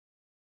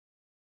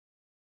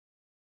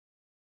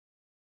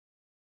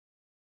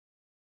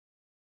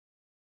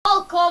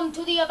Welcome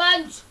to the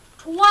event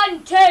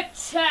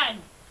 2010.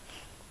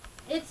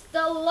 It's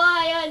the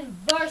lion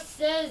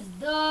versus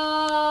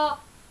the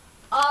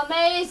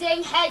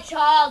amazing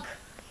hedgehog.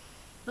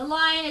 The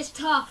lion is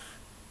tough,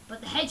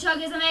 but the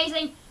hedgehog is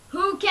amazing.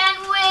 Who can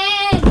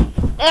win?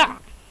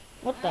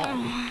 What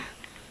the?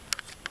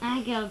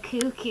 I go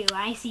cuckoo.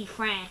 I see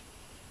France.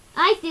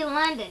 I see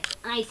London.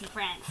 I see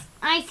France.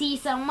 I see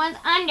someone's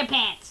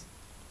underpants.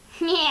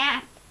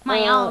 Yeah,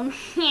 my own.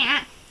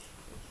 Yeah.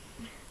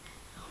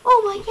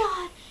 Oh my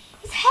God!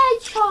 It's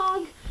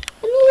hedgehog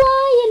and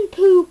lion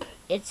poop.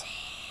 It's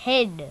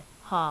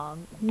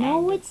hedgehog.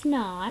 No, it's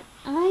not.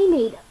 I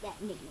made up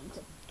that nickname.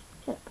 So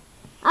shut up.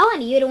 I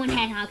want you to win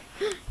hedgehog,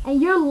 and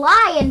you're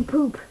lion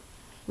poop.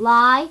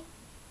 Lie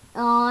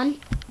on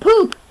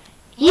poop.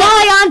 Yeah.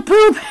 Lie on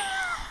poop.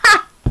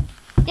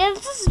 Yeah,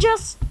 this is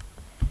just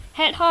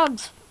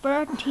Hedgehog's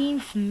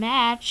 13th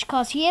match,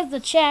 because he is the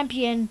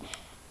champion.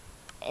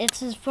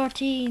 It's his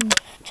 13th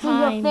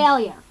time. You're a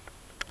failure.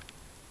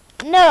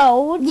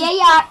 No. Yeah, you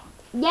are.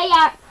 Yeah, you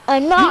are.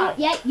 I'm not.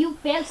 You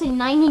failed in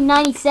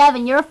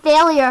 1997. You're a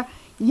failure.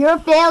 You're a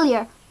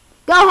failure.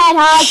 Go,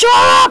 Hedgehog. Shut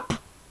up!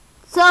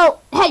 So,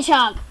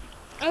 Hedgehog.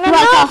 I'm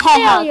not a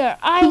failure.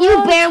 Can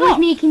you bear with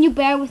me? Can you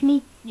bear with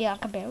me? Yeah, I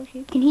can bear with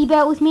you. Can he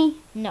bear with me?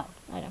 No,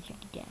 I don't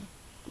think he can.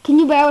 Can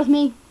you bear with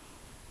me?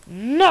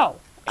 No.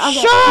 Okay,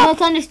 Shut up!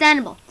 that's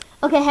understandable.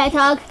 Okay,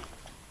 Hedgehog.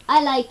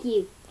 I like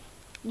you.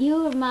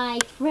 You're my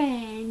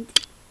friend.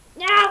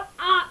 Now,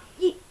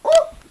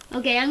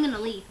 okay, I'm gonna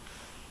leave.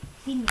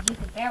 You can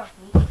bear with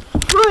me.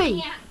 3,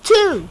 Yeah.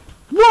 2,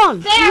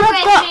 1. Bear Let's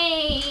with go.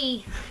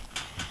 me.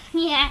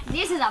 Yeah,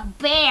 this is a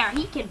bear.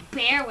 He can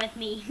bear with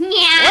me.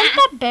 Yeah. Wouldn't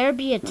that bear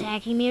be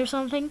attacking me or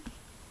something?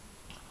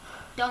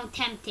 Don't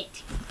tempt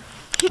it.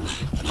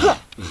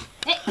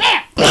 Hey,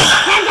 bear!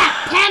 Tempt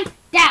down! Tempt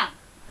down!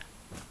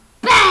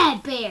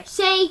 Bad bear!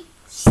 Say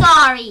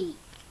sorry!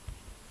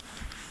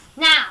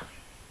 Now,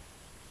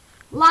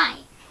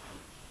 lion,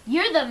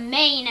 you're the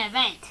main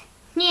event.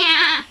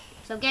 Yeah!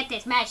 So get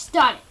this match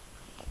started.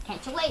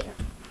 Catch you later.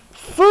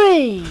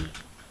 3.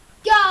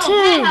 Go, 2.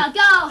 hedgehog,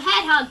 go,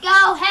 hedgehog,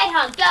 go,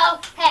 hedgehog, go,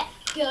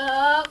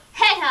 go,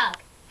 hedgehog,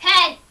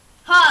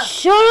 hedgehog.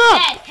 Shut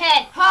up!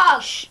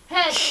 Hedgehog,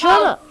 hedgehog.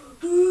 Shut up!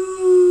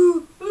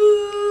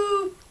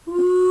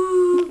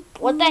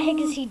 What the heck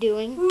is he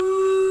doing?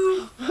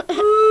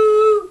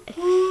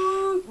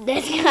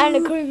 That's kind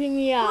of creeping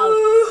me out.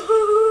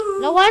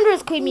 No wonder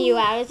it's creeping you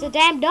out. It's a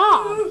damn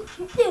dog.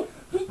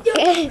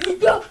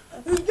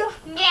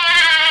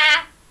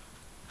 Yeah.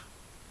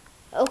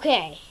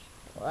 Okay,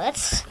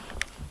 let's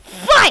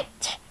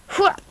fight!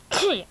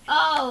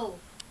 Oh,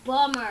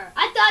 bummer.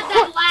 I thought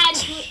that lion.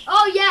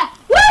 Oh yeah.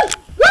 Woo!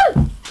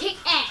 Woo! Kick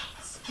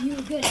ass.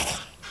 You're good.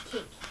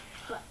 Kick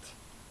butt.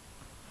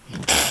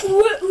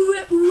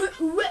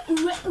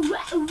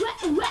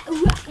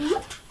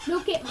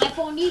 Look at my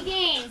phony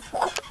dance.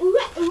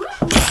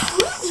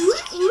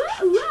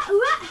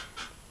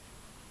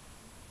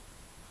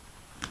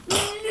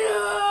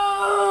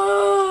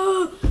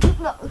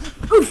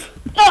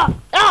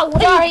 Oh,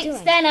 what are you doing?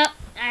 Stand up.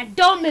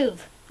 Don't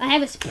move. I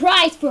have a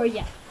surprise for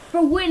you.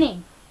 For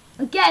winning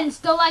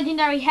against the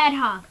legendary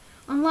hedgehog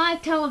on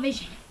live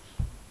television.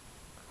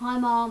 Hi,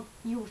 Mom.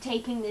 You were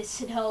taping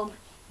this at home.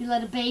 You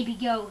let a baby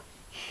go.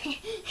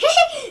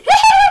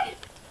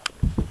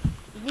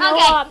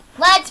 Okay,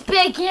 let's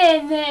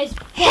begin this.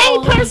 Hey,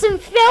 person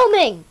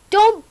filming!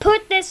 Don't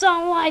put this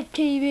on live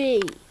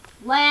TV.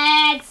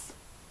 Let's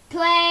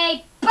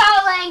play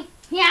bowling.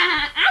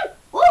 Yeah. Ow.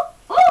 Ooh,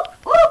 ooh,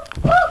 ooh,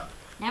 ooh.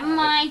 Never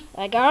mind.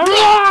 I got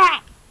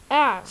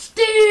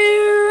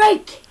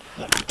Strike.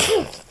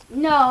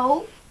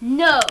 No.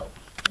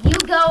 You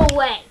go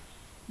away.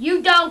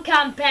 You don't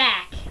come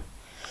back.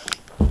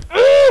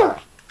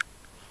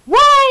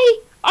 Why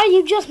are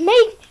you just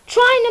trying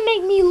to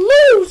make me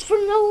lose for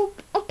no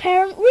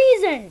apparent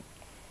reason?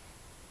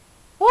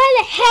 Why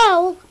the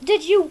hell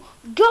did you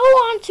go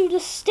onto the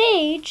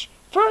stage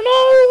for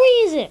no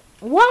reason?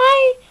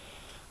 Why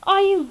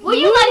are you... Will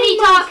you let me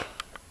talk?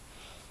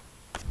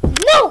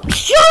 No!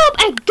 Shut up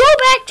and go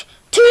back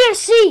to your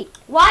seat!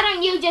 Why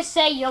don't you just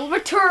say you'll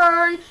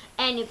return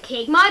and you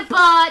kick my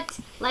butt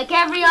like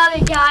every other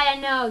guy I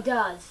know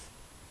does?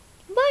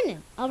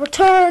 Fine. I'll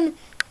return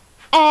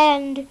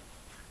and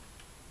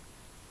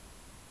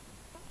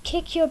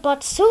kick your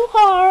butt so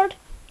hard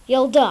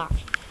you'll die.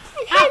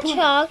 And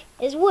Hedgehog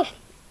is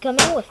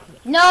coming with me.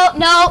 No.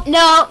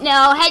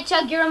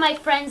 Hedgehog, you're on my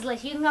friends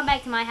list. You can come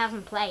back to my house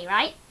and play,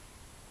 right?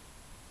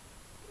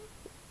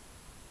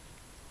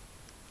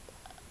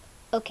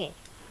 Okay.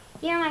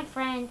 You're my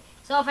friend.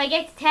 So if I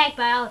get attacked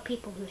by all the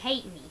people who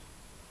hate me,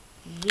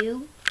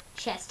 you,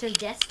 Chester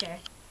Jester,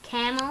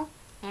 Camel,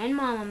 and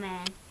Mama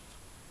Man,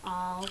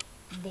 all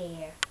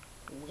there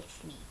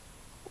with me.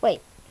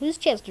 Wait, who's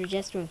Chester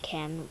Jester and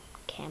Camel?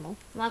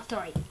 Long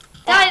story.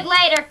 Tell it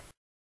later.